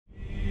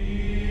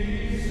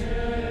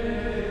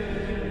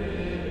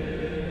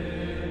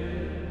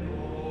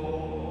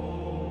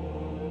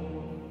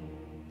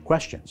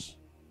Questions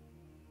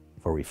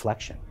for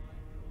reflection.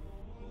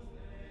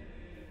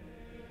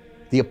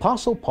 The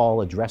Apostle Paul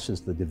addresses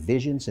the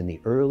divisions in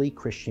the early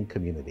Christian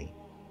community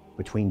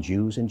between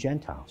Jews and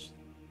Gentiles,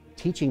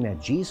 teaching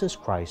that Jesus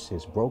Christ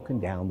has broken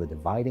down the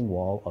dividing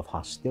wall of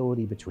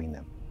hostility between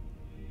them.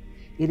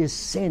 It is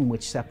sin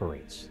which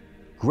separates,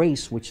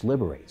 grace which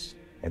liberates,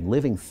 and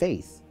living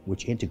faith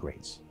which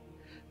integrates.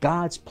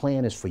 God's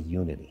plan is for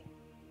unity.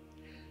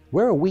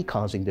 Where are we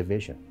causing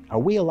division? Are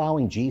we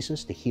allowing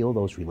Jesus to heal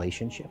those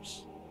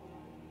relationships?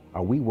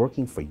 Are we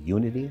working for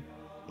unity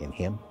in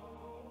Him?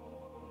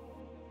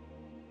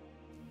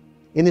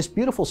 In this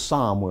beautiful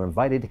psalm, we're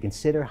invited to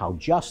consider how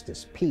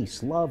justice,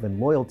 peace, love, and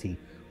loyalty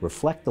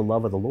reflect the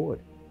love of the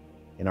Lord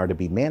and are to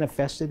be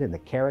manifested in the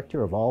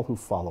character of all who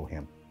follow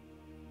Him.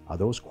 Are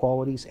those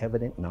qualities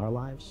evident in our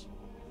lives?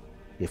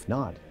 If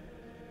not,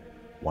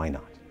 why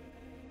not?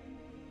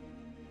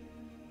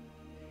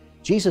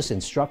 Jesus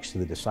instructs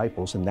the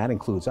disciples, and that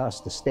includes us,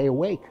 to stay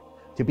awake,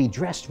 to be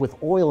dressed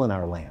with oil in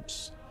our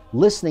lamps,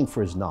 listening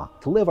for His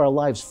knock, to live our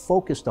lives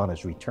focused on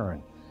His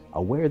return,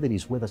 aware that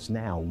He's with us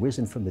now,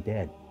 risen from the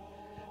dead.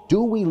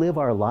 Do we live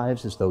our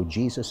lives as though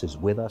Jesus is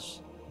with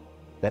us,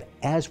 that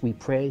as we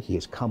pray, He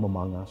has come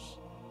among us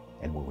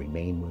and will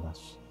remain with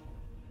us?